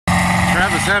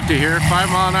is hefty here, 5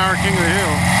 mile an hour king of the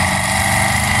hill.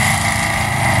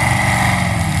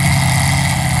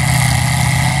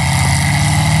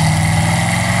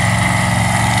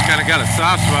 It's kind of got a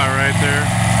soft spot right there.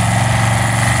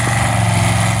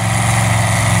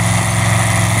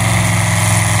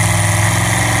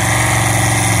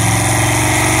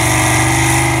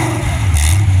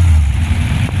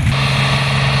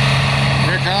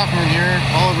 Here,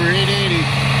 all over 880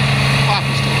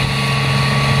 coffee store.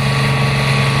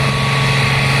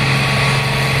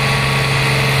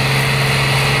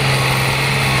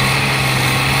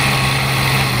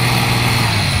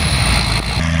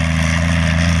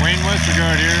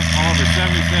 Wisner here, all over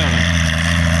 77.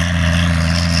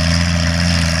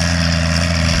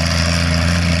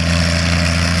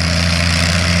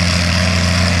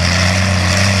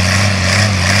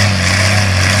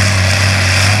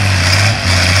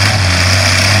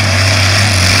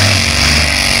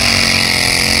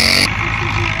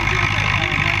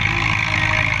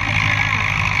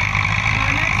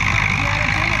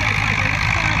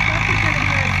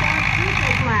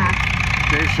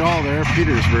 Shaw there,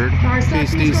 Petersburg,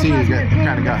 KSDC,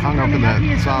 kind of got hung up in that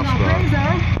soft spot.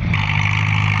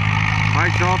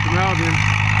 Mike Shaw from Albion,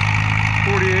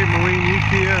 48 Moline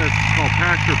UPS, called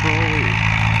Pasture Pro.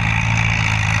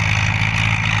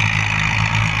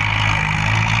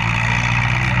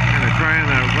 Kind of trying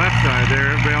that left side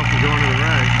there, everybody else is going to the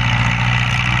right.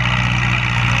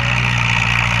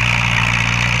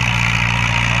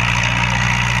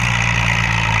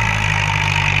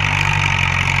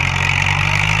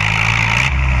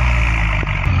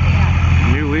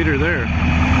 Leader there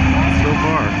so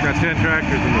far. Got 10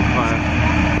 tractors in this class.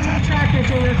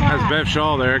 That's Bev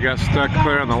Shaw there, got stuck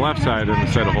clear on the left side in the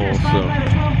set of holes, so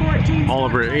all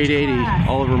over 880,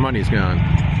 all of her money's gone.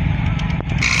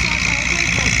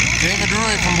 David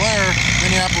Roy from Blair,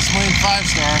 Minneapolis Moline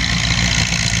 5-star.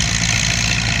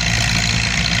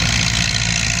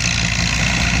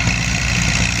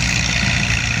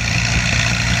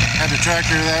 Had the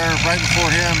tractor there right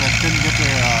before him that couldn't get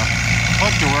the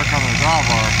hook to work on the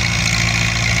drawbar.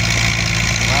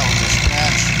 So that was a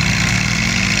scratch.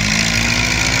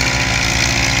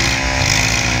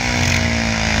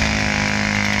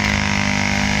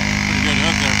 Pretty good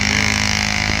hook there for David.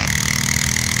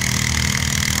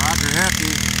 Roger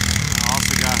Hefty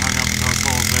also got hung up in those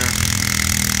holes there.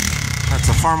 That's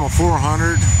a Farmel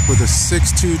 400 with a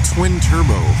 6.2 twin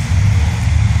turbo.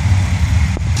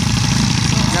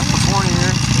 Got the 40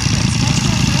 here.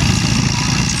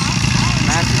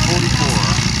 Matthew 44.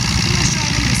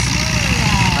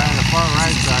 On the far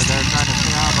right side there, trying to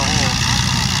stay out of the hole.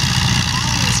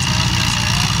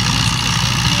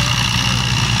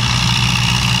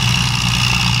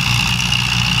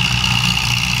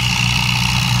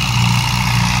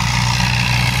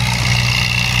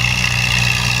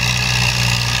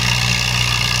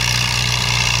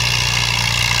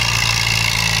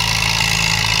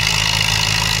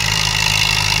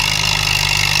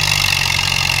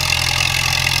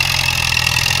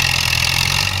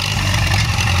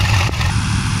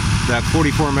 That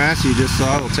 44 Massey you just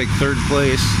saw will take 3rd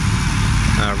place.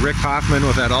 Rick Hoffman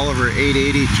with that Oliver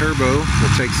 880 Turbo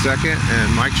will take 2nd,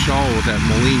 and Mike Shaw with that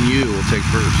Moline U will take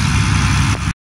 1st.